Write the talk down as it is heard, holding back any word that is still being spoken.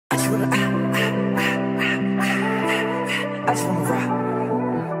just wanna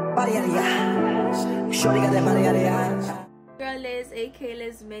rock. Body out of ya. Shorty got that body out of ya. Girl Liz, aka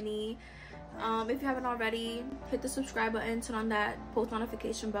Liz Mini. If you haven't already, hit the subscribe button, turn on that post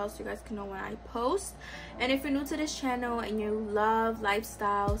notification bell so you guys can know when I post. And if you're new to this channel and you love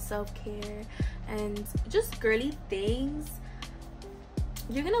lifestyle, self-care, and just girly things,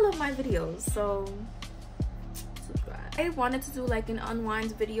 you're gonna love my videos, so subscribe. I wanted to do like an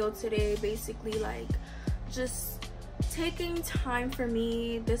unwind video today, basically like just taking time for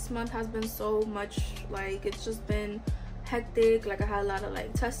me. This month has been so much, like it's just been hectic. Like I had a lot of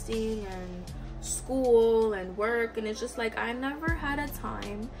like testing and school and work, and it's just like I never had a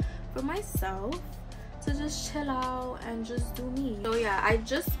time for myself to just chill out and just do me. So yeah, I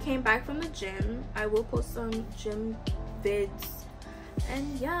just came back from the gym. I will post some gym vids,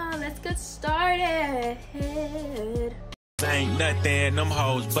 and yeah, let's get started. Ain't nothing, them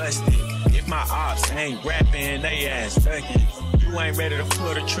hoes busted. If my ops ain't rapping, they ass ducking. You ain't ready to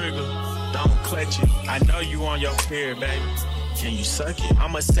pull the trigger, don't clutch it. I know you on your period, baby. Can you suck it?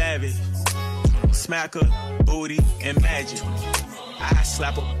 I'm a savage. Smacker, booty, and magic. I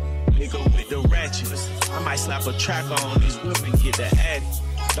slap a nigga with the ratchets. I might slap a track on this whip and get the addy.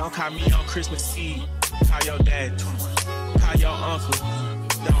 Don't call me on Christmas Eve. Call your dad. Call your uncle.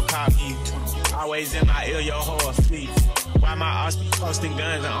 Don't call me. Always in my ear, your whole fleet. Why my ops be posting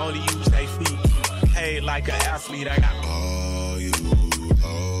guns and only use they feet? Paid like an athlete, I got all you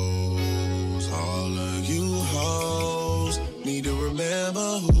hoes, all of you hoes need to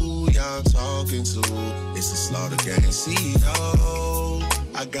remember who y'all talking to. It's a Slaughter Gang CEO.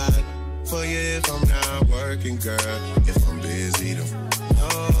 I got for you if I'm not working, girl. If I'm busy, don't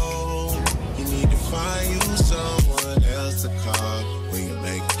know. You need to find you someone else to call when your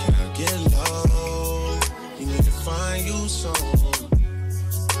bank account get low. You need to find you someone.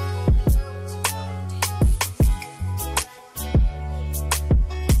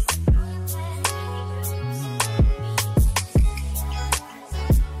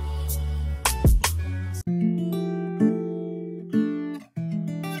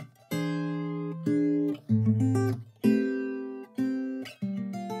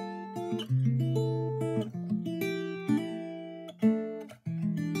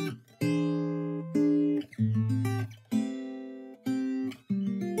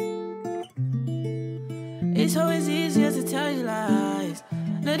 It's always easier to tell you lies.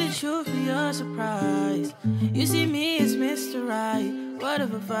 Let the truth be your surprise. You see me as Mr. Right. Word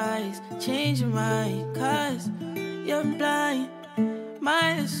of advice, change your mind, cause you're blind.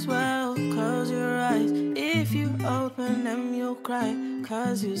 Might as well close your eyes. If you open them, you'll cry,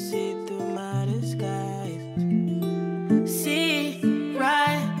 cause you see through my disguise. See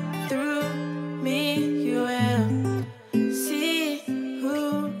right through me, you will see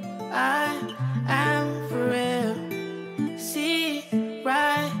who I am for real. See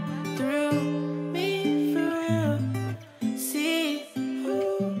right through me for real. See who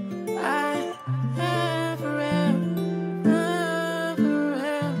I am for real. For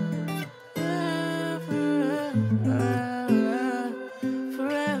real. For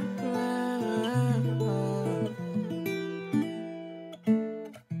real.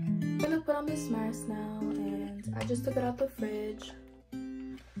 I'm gonna put on this mask now, and I just took it out the fridge.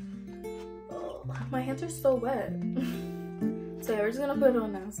 Oh, my hands are still wet. So yeah, we're just gonna put it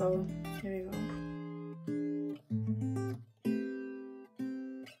on now, so here we go.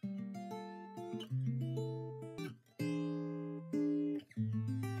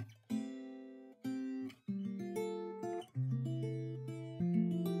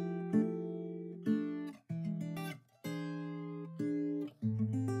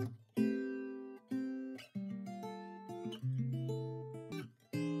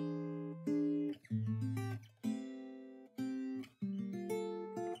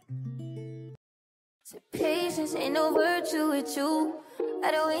 Patience ain't no virtue with you.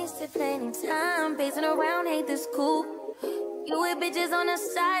 I don't waste plenty time pacing around, hate this cool. You with bitches on the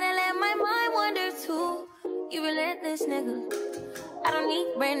side and let my mind wander too. You relentless nigga, I don't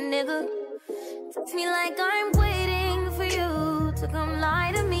need brand nigga. Text me like I'm waiting for you to come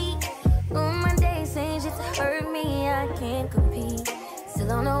lie to me. On my day saying shit to hurt me, I can't compete.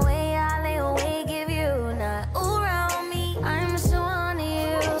 Still on the way, I lay awake if you not around me. I'm so on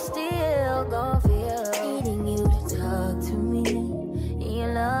you, still go for you. Needing you to talk to me in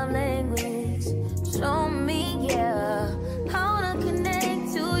your love language. Show me, yeah, how to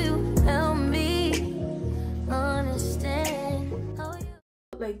connect to you. Help me understand how you.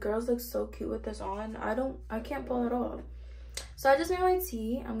 Like, girls look so cute with this on. I can't pull it off. So I just made my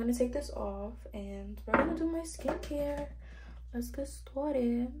tea. I'm gonna take this off and we're gonna do my skincare. Let's get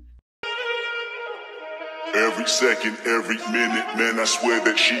started. Every second, every minute, man, I swear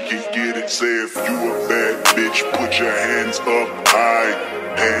that she can get it. Say if you a bad bitch, put your hands up high.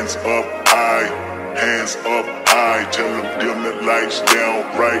 Hands up high. Hands up high. Tell them dim the lights down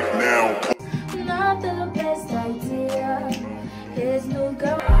right now. Not the best idea. There's no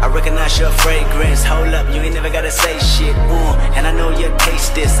girl. I recognize your fragrance. Hold up, you ain't never gotta say shit. And I know you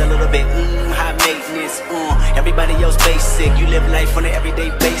taste this a little bit. High maintenance. Everybody else basic. You live life on an everyday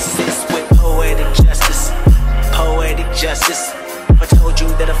basis with poetic justice. Poetic justice. If I told you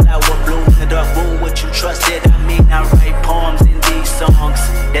that a flower bloomed in the dark room, would you trust it? I mean, I write poems in these songs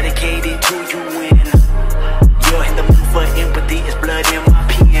dedicated to you. When you're in the mood for empathy, it's blood in my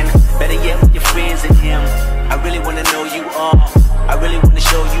pen. Better yet, with your friends and him. I really wanna know you all. I really wanna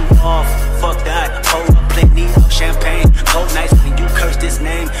show you off. Fuck that, hold up plenty of champagne. Cold nights when you curse this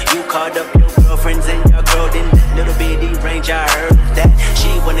name. You called up your girlfriends and your girl in that little bitty range. I heard that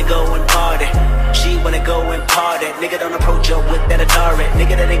she wanna go and party. She wanna go and party. Nigga, don't approach her with that Atari.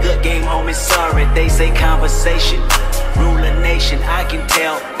 Nigga, that ain't good game, homie, sorry. They say conversation rule a nation. I can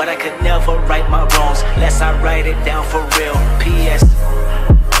tell, but I could never right my wrongs unless I write it down for real. P.S.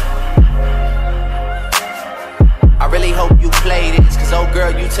 I really hope you play this, cause oh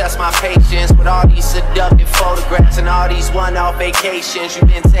girl, you test my patience with all these seductive photographs and all these one-off vacations you've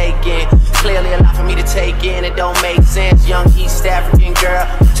been taking. Clearly a lot for me to take in, it don't make sense. Young East African girl,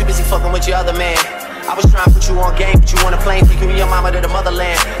 too busy fucking with your other man. I was trying to put you on game, but you want a plane, take you and your mama to the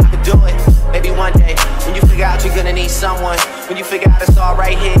motherland. I could do it, maybe one day, when you figure out you're gonna need someone. When you figure out it's all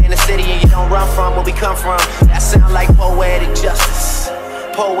right here in the city and you don't run from where we come from. That sound like poetic justice.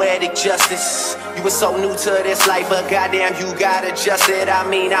 Poetic justice. You were so new to this life, but goddamn, you got adjusted. I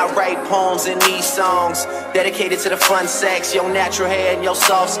mean, I write poems in these songs dedicated to the fun sex, your natural hair and your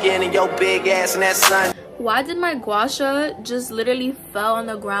soft skin and your big ass and that sun. Why did my gua sha just literally fell on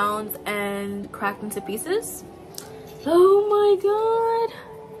the ground and cracked into pieces? Oh my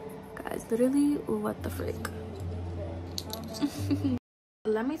god. Guys, literally, what the frick?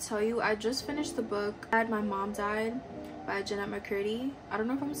 Let me tell you, I just finished the book My Mom Died by Jeanette McCurdy. I don't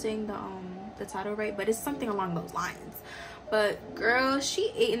know if I'm saying the title right, but it's something along those lines. But girl,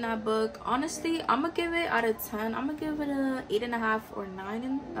 she ate in that book. Honestly, I'm gonna give it out of 10. I'm gonna give it a 8.5 or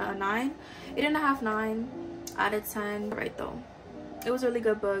 9. 8.5, 9 out of 10. Right though, it was a really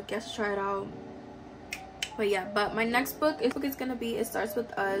good book. Guess try it out. But yeah, but my next book is gonna be It Starts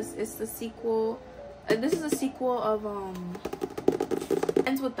With Us. It's the sequel. This is a sequel of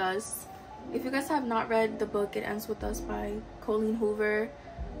Ends With Us. If you guys have not read the book It Ends With Us by Colleen Hoover,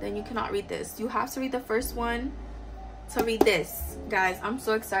 then you cannot read this. You have to read the first one to read this. Guys, I'm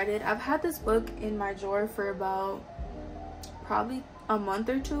so excited. I've had this book in my drawer for about probably a month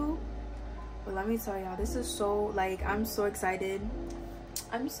or two, but let me tell y'all, this is so, like, I'm so excited.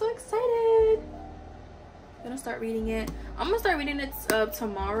 I'm so excited. I'm gonna start reading it. I'm gonna start reading it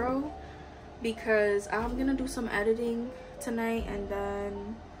tomorrow, because I'm gonna do some editing tonight, and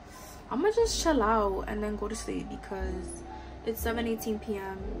then I'm gonna just chill out and then go to sleep, because it's 7:18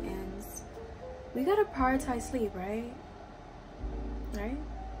 p.m. and we gotta prioritize sleep, right?